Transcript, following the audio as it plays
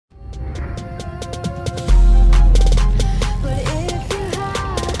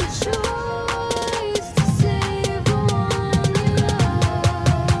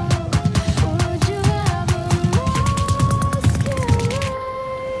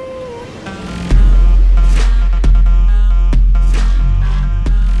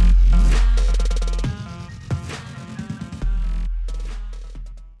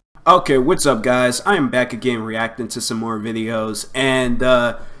Okay, what's up guys? I am back again reacting to some more videos, and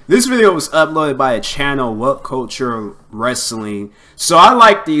this video was uploaded by a channel, WhatCulture Wrestling. So I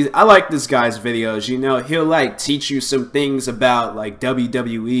like this guy's videos. You know, he'll like teach you some things about like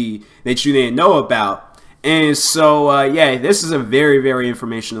WWE that you didn't know about. And so yeah, this is a very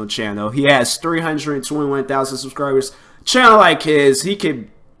informational channel. He has 321,000 subscribers. Channel like his, he could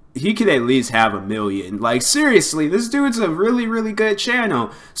at least have 1 million. Like seriously, this dude's a really good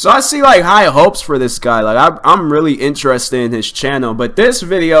channel. So I see like high hopes for this guy. Like I'm really interested in his channel. But this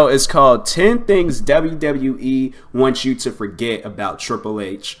video is called 10 Things WWE Wants You to Forget About Triple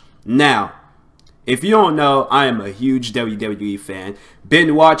H. Now, if you don't know, I am a huge WWE fan.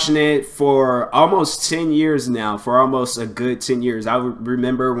 Been watching it for almost 10 years now, for almost a good 10 years. I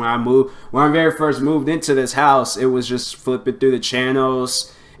remember when I very first moved into this house, it was just flipping through the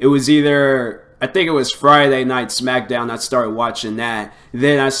channels. It was either, I think it was Friday Night SmackDown, I started watching that.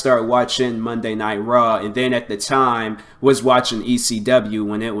 Then I started watching Monday Night Raw. And then at the time, was watching ECW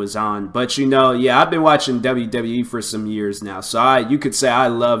when it was on. But you know, yeah, I've been watching WWE for some years now. So you could say I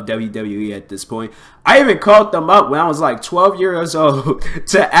love WWE at this point. I even called them up when I was like 12 years old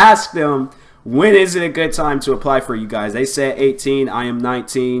to ask them, when is it a good time to apply for you guys? They said 18, I am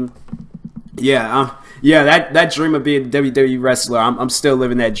 19. Yeah, that dream of being a WWE wrestler, I'm still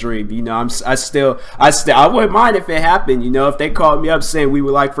living that dream. You know, I wouldn't mind if it happened. You know, if they called me up saying we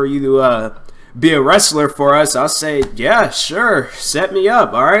would like for you to be a wrestler for us, I'll say, yeah, sure, set me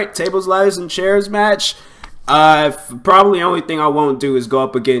up. All right, tables, ladders, and chairs match. Probably the only thing I won't do is go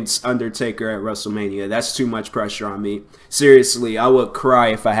up against Undertaker at WrestleMania. That's too much pressure on me. Seriously, I would cry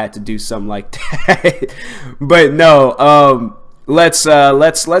if I had to do something like that. But no, let's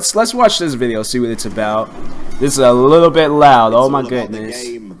watch this video, see what it's about. This is a little bit loud. Oh my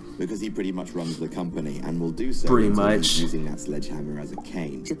goodness. Because he pretty much runs the company and will do so pretty much using that sledgehammer as a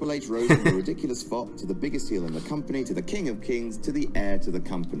cane. Triple H rose from a ridiculous fop to the biggest heel in the company, to the king of kings, to the heir to the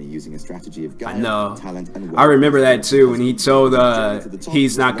company, using a strategy of guile, talent, and I remember that too when he told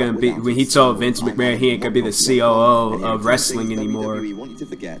he's not gonna be, when he told Vince McMahon he ain't gonna be the COO of wrestling anymore.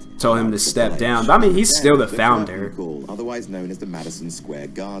 Told him to step down. But I mean, he's still the founder. Otherwise known as the Madison Square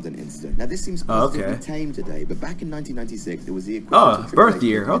Garden incident. Now this seems positively tame today, but back in 1996 it was the equivalent of birth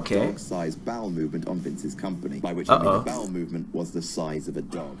year. Okay. Dog-sized bowel movement on Vince's company, by which I mean the bowel movement was the size of a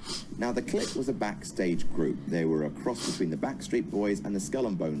dog. Now the Clique was a backstage group. They were a cross between the Backstreet Boys and the Skull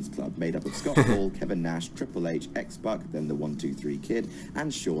and Bones Club, made up of Scott Hall, Kevin Nash, Triple H, X-Pac, then the 1-2-3 Kid,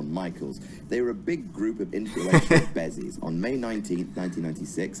 and Shawn Michaels. They were a big group of influential bezies. On May 19th,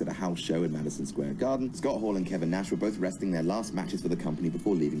 1996, at a house show in Madison Square Garden, Scott Hall and Kevin Nash were both wrestling their last matches for the company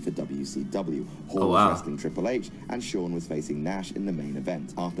before leaving for WCW. Hall was wrestling Triple H, and Shawn was facing Nash in the main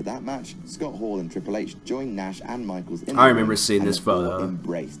event. After that match, Scott Hall and Triple H joined Nash and Michaels in the I remember seeing this photo.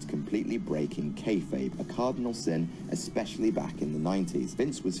 Embraced, completely breaking kayfabe, a cardinal sin, especially back in the 90s.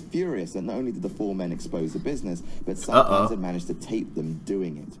 Vince was furious that not only did the four men expose the business, but some fans had managed to tape them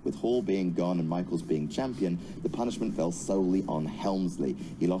doing it. With Hall being gone and Michaels being champion, the punishment fell solely on Helmsley.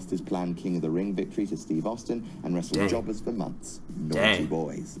 He lost his planned King of the Ring victory to Steve Austin and wrestled jobbers for months. Naughty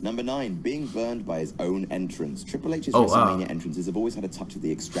boys. Number 9, being burned by his own entrance. Triple H's WrestleMania entrances have always had a touch of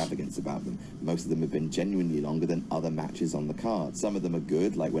the extravagance about them. Most of them have been genuinely longer than other matches on the card. Some of them are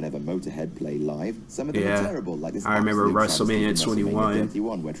good, like whenever Motorhead play live. Some of them are terrible, like this. I remember WrestleMania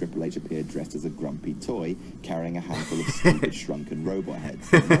 21, where Triple H appeared dressed as a grumpy toy, carrying a handful of stupid shrunken robot heads.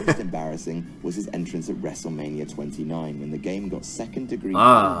 The most embarrassing was his entrance at WrestleMania 29, when the game got second-degree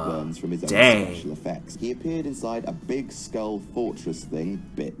burns from his own special effects. He appeared inside a big skull fortress thing,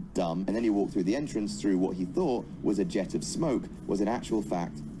 bit dumb, and then he walked through the entrance through what he thought was a jet of smoke, was in actual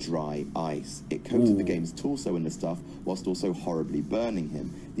fact dry ice. It coated the game's torso in the stuff, whilst also horribly burning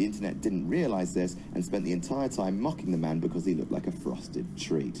him. The internet didn't realize this and spent the entire time mocking the man because he looked like a frosted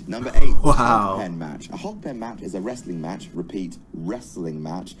treat. Number 8, hog pen match. A hog pen match is a wrestling match, repeat, wrestling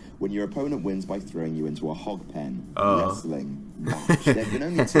match, when your opponent wins by throwing you into a hog pen. Wrestling match. There have been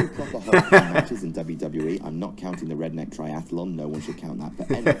only 2 proper hog pen matches in WWE. I'm not counting the redneck triathlon. No one should count that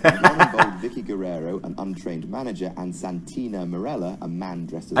for anything. One involved Vicky Guerrero, an untrained manager, and Santina Morella, a man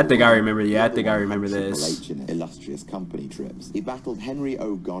dressed as I think I remember. Yeah, I think I remember this. Triple H in illustrious company trips. He battled Henry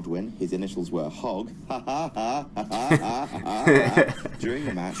O. Godwin. His initials were Hog. During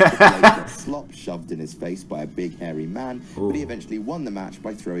the match, Triple H got slop shoved in his face by a big hairy man, but he eventually won the match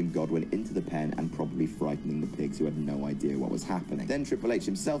by throwing Godwin into the pen and probably frightening the pigs who had no idea what was happening. Then Triple H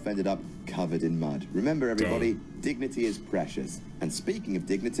himself ended up covered in mud. Remember, everybody, dignity is precious. And speaking of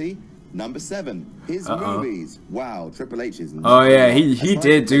dignity, Number 7, his movies. Wow, Triple H is. Oh yeah, he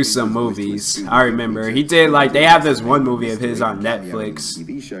did do some movies. I remember he did, like, they have this one movie of his on Netflix.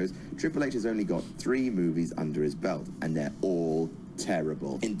 TV shows. Triple H has only got 3 movies under his belt, and they're all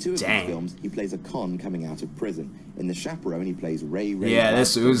terrible. In 2 of these films, he plays a con coming out of prison. In The Chaperone, he plays Ray. Yeah,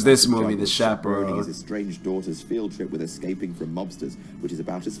 this movie, The Chaperone. His estranged daughter's field trip with escaping from mobsters, which is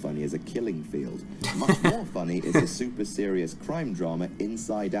about as funny as a killing field. Much more funny is the super serious crime drama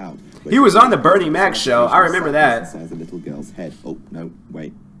Inside Out. He was on the Bernie Mac show. I remember that. Inside a little girl's head. Oh no,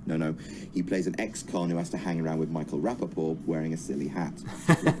 wait. No. He plays an ex-con who has to hang around with Michael Rappaport wearing a silly hat.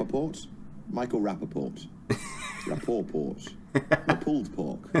 Rappaport? Michael Rappaport. Rappaport. The pulled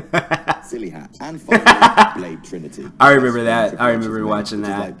pork. Silly hat. And finally, Blade Trinity. I remember that. I remember watching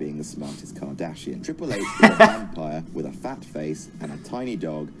that. It's like being the smartest Kardashian. Triple H is a vampire with a fat face and a tiny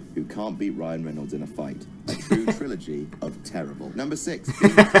dog who can't beat Ryan Reynolds in a fight. A true trilogy of terrible. Number 6,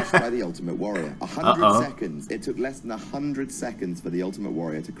 being crushed by the Ultimate Warrior. 100 seconds. It took less than 100 seconds for the Ultimate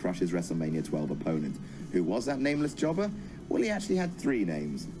Warrior to crush his WrestleMania 12 opponent. Who was that nameless jobber? Well, he actually had 3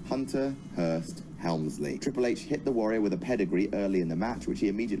 names. Hunter, Hurst, Helmsley. Triple H hit the Warrior with a pedigree early in the match, which he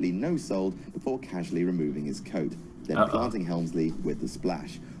immediately no-sold before casually removing his coat, then planting Helmsley with the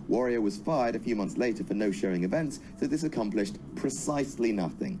splash. Warrior was fired a few months later for no-showing events, so this accomplished precisely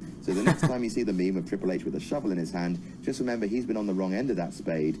nothing. So the next time you see the meme of Triple H with a shovel in his hand, just remember he's been on the wrong end of that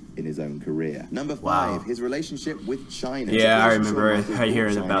spade in his own career. Number 5, his relationship with China. Yeah, I remember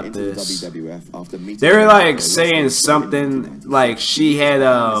hearing about this. They were like saying something like she had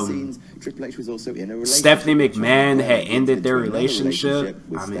Triple H was also in a relationship. Stephanie McMahon had ended their relationship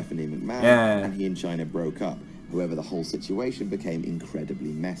with Stephanie McMahon, and he and China broke up. However, the whole situation became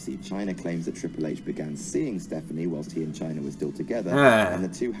incredibly messy. China claims that Triple H began seeing Stephanie whilst he and China were still together, and the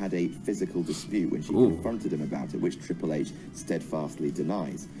two had a physical dispute when she confronted him about it, which Triple H steadfastly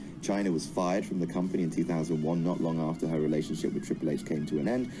denies. China was fired from the company in 2001, not long after her relationship with Triple H came to an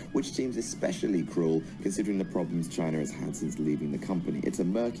end, which seems especially cruel considering the problems China has had since leaving the company. It's a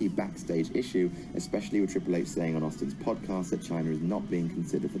murky backstage issue, especially with Triple H saying on Austin's podcast that China is not being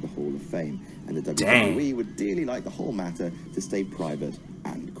considered for the Hall of Fame, and the WWE would dearly like the whole matter to stay private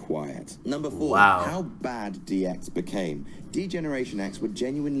and quiet. Number 4, how bad DX became. D-Generation X were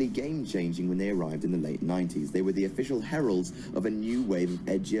genuinely game-changing when they arrived in the late 90s. They were the official heralds of a new wave of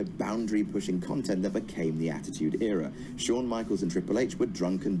edgier, boundary-pushing content that became the Attitude Era. Shawn Michaels and Triple H were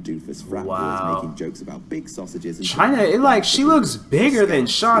drunken doofus frat boys making jokes about big sausages and China, she looks bigger than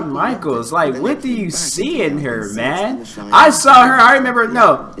Shawn Michaels. Like, what do you see in her, man? I saw her, I remember,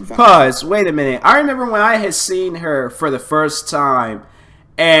 pause, wait a minute. I remember when I had seen her for the first time,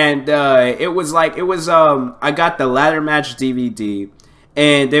 and I got the ladder match DVD,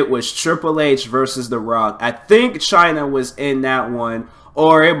 and it was Triple H versus The Rock. I think China was in that one,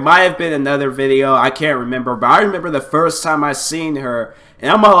 or it might have been another video. I can't remember, but I remember the first time I seen her, and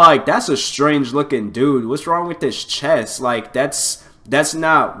I'm all like, that's a strange looking dude. What's wrong with this chest? Like, that's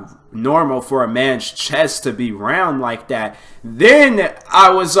not normal for a man's chest to be round like that. Then I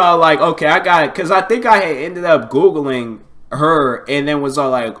was all like, okay, I got it, because I think I had ended up Googling her and then was all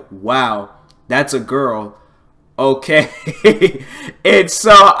like, wow, that's a girl. Okay. And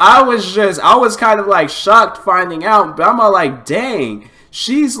so I was kind of like shocked finding out, but I'm all like, dang,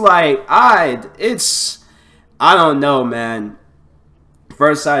 she's like, I don't know, man.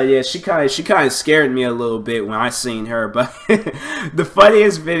 First idea, she kind of scared me a little bit when I seen her, but the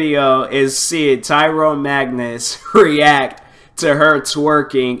funniest video is seeing Tyrone Magnus react to her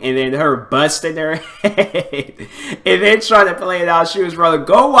twerking and then her busting her head and then trying to play it out she was rolling.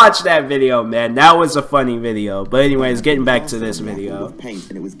 Go watch that video, man. That was a funny video. But anyways, getting back to this video. Paint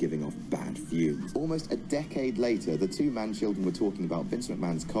and it was giving off bad fumes. Almost a decade later, the two man-children were talking about Vince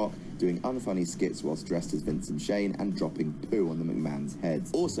McMahon's cock, doing unfunny skits whilst dressed as Vince and Shane, and dropping poo on the McMahon's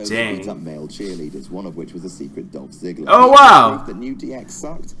heads. Also, they beat up male cheerleaders, one of which was a secret Dolph Ziggler. Oh wow! The new DX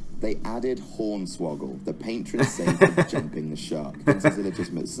sucked. They added Hornswoggle, the patron saint of jumping the shark. Vince's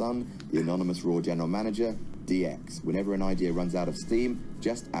illegitimate son, the anonymous Raw general manager, DX. Whenever an idea runs out of steam,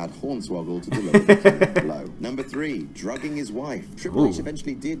 just add Hornswoggle to deliver the killing blow. Number 3, drugging his wife. Triple H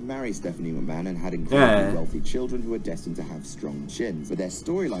eventually did marry Stephanie McMahon and had incredibly wealthy children who were destined to have strong chins. But their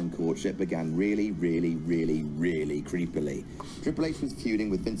storyline courtship began really creepily. Triple H was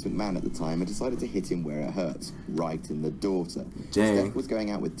feuding with Vince McMahon at the time and decided to hit him where it hurts, right in the daughter. Steph was going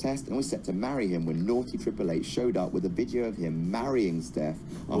out with Test and was set to marry him when naughty Triple H showed up with a video of him marrying Steph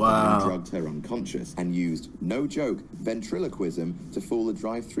after he drugged her unconscious and used no joke, ventriloquism to fool a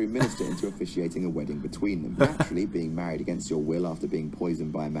drive-through minister into officiating a wedding between them. Naturally, being married against your will after being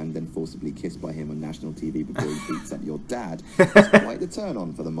poisoned by a man, then forcibly kissed by him on national TV before he beats up your dad, is quite the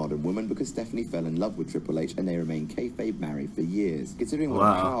turn-on for the modern woman, because Stephanie fell in love with Triple H and they remain kayfabe married for years. Considering what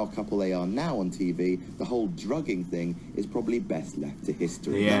a power couple they are now on TV, the whole drugging thing is probably best left to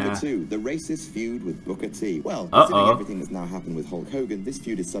history. Number 2, the racist feud with Booker T. Well, considering everything that's now happened with Hulk Hogan, this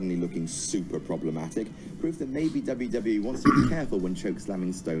feud is suddenly looking super problematic. Proof that maybe WWE wants to be careful when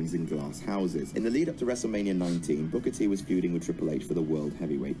choke-slamming stones in glass houses. In the lead-up to WrestleMania 19, Booker T was feuding with Triple H for the World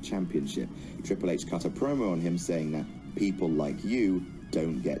Heavyweight Championship. Triple H cut a promo on him saying that people like you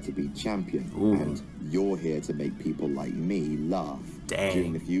don't get to be champion, and you're here to make people like me laugh.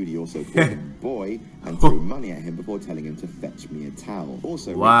 During the feud, he also called him boy and threw money at him before telling him to fetch me a towel.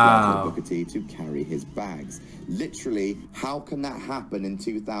 Also, told Booker T to carry his bags. Literally, how can that happen in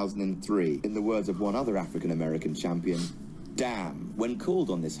 2003? In the words of one other African-American champion, damn. When called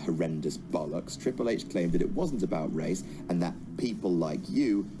on this horrendous bollocks, Triple H claimed that it wasn't about race and that people like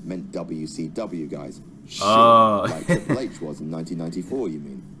you meant WCW guys. Shit, like Triple H was in 1994, you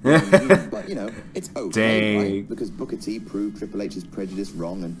mean? But, you know, it's okay, right? Because Booker T proved Triple H's prejudice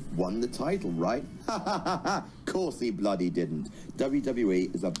wrong and won the title, right? Ha ha ha ha! Course he bloody didn't.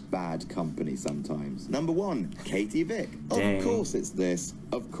 WWE is a bad company sometimes. Number 1, Katie Vick. Of course it's this.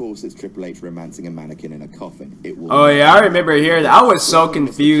 Of course it's Triple H romancing a mannequin in a coffin. It will I remember hearing that. I was so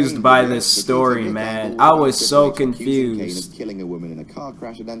confused by this story, man. I was so confused. Killing a woman in a car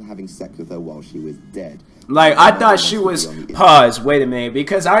crash and then having sex with her while she was dead. Like, I thought she was... Pause, wait a minute.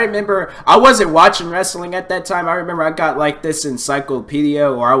 Because I remember... I wasn't watching wrestling at that time. I remember I got, like, this encyclopedia,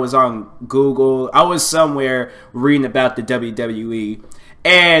 or I was on Google. I was somewhere reading about the WWE.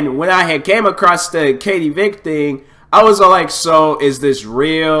 And when I had came across the Katie Vick thing, I was all like, so, is this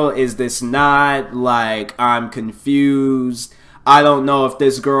real? Is this not? Like, I'm confused. I don't know if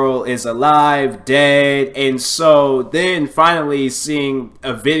this girl is alive, dead. And so then finally seeing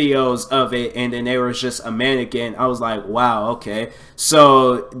videos of it, and then there was just a mannequin, I was like, wow, okay.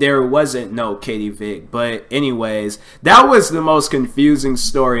 So there wasn't no Katie Vick. But anyways, that was the most confusing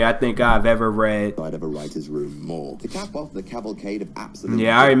story I think I've ever read. Of a writer's room more. To cap off the cavalcade of absolute...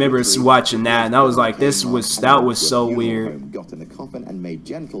 Yeah, I remember watching that, and I was like, that was so weird. Got in a coffin and made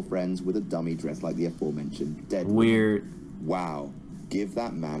gentle friends with a dummy dressed like the aforementioned dead. Weird. Wow. Give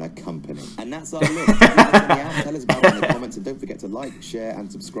that man a company. And that's our list. Tell us about it in the comments, and don't forget to like, share,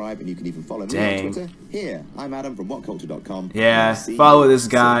 and subscribe. And you can even follow me on Twitter. Here, I'm Adam from WhatCulture.com. Yeah, follow this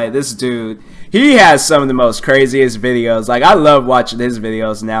guy, this dude. He has some of the most craziest videos. Like, I love watching his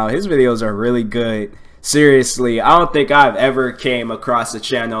videos now. His videos are really good. Seriously, I don't think I've ever came across a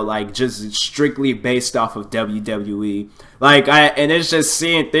channel like just strictly based off of WWE. Like, and it's just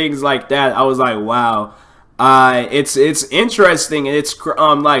seeing things like that. I was like, wow. It's interesting, and it's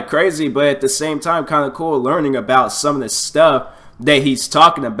like crazy, but at the same time kind of cool learning about some of the stuff that he's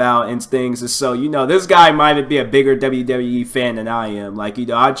talking about and things. And so, you know, this guy might be a bigger WWE fan than I am. Like, you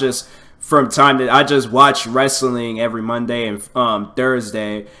know, I just watch wrestling every Monday and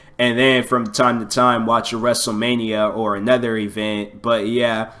Thursday, and then from time to time watch a WrestleMania or another event. But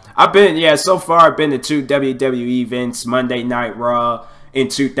yeah, so far I've been to 2 WWE events, Monday Night Raw in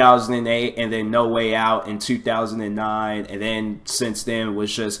 2008, and then No Way Out in 2009, and then since then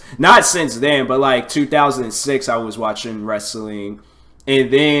was just, not since then, but like 2006 I was watching wrestling, and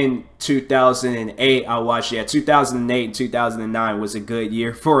then 2008 I watched, 2008 and 2009 was a good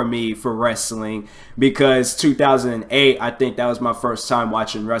year for me for wrestling, because 2008, I think that was my first time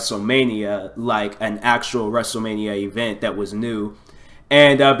watching WrestleMania, like an actual WrestleMania event that was new.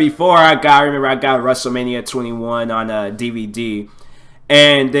 And before I remember I got WrestleMania 21 on DVD.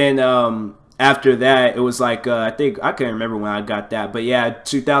 And then after that, it was like, I think, I can't remember when I got that. But yeah,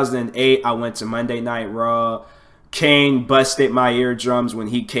 2008, I went to Monday Night Raw. Kane busted my eardrums when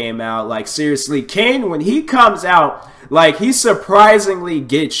he came out. Like, seriously, Kane, when he comes out, like, he surprisingly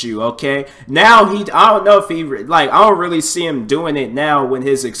gets you, okay? Now, I don't know if he, like, I don't really see him doing it now when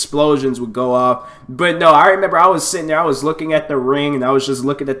his explosions would go off. But no, I remember I was sitting there, I was looking at the ring, and I was just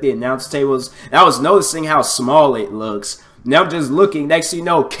looking at the announce tables, and I was noticing how small it looks. Now I'm just looking, next thing you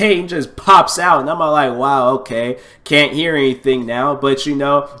know, Kane just pops out, and I'm like, wow, okay, can't hear anything now, but you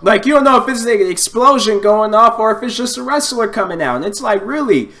know, like, you don't know if it's an explosion going off or if it's just a wrestler coming out, and it's like,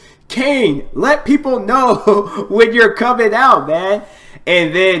 really, Kane, let people know when you're coming out, man.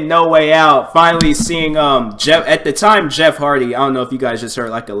 And then No Way Out, finally seeing Jeff at the time, Jeff Hardy. I don't know if you guys just heard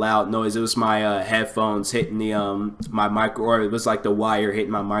like a loud noise. It was my headphones hitting the my micro, or it was like the wire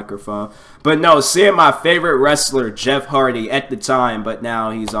hitting my microphone. But no, seeing my favorite wrestler Jeff Hardy at the time, but now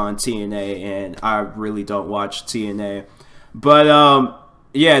he's on TNA, and I really don't watch TNA. But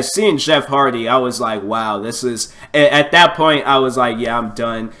yeah, seeing Jeff Hardy, I was like, wow, this is, at that point, I was like, yeah, I'm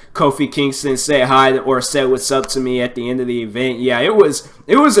done. Kofi Kingston said hi or said what's up to me at the end of the event. Yeah, it was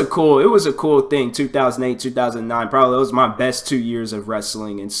a cool thing. 2008, 2009, probably was my best 2 years of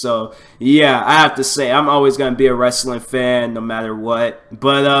wrestling. And so, yeah, I have to say, I'm always going to be a wrestling fan no matter what.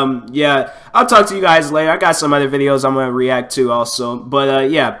 But, yeah, I'll talk to you guys later. I got some other videos I'm going to react to also. But,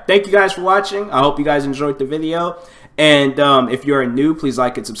 yeah, thank you guys for watching. I hope you guys enjoyed the video. And if you're new, please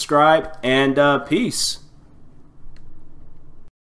like and subscribe. And peace.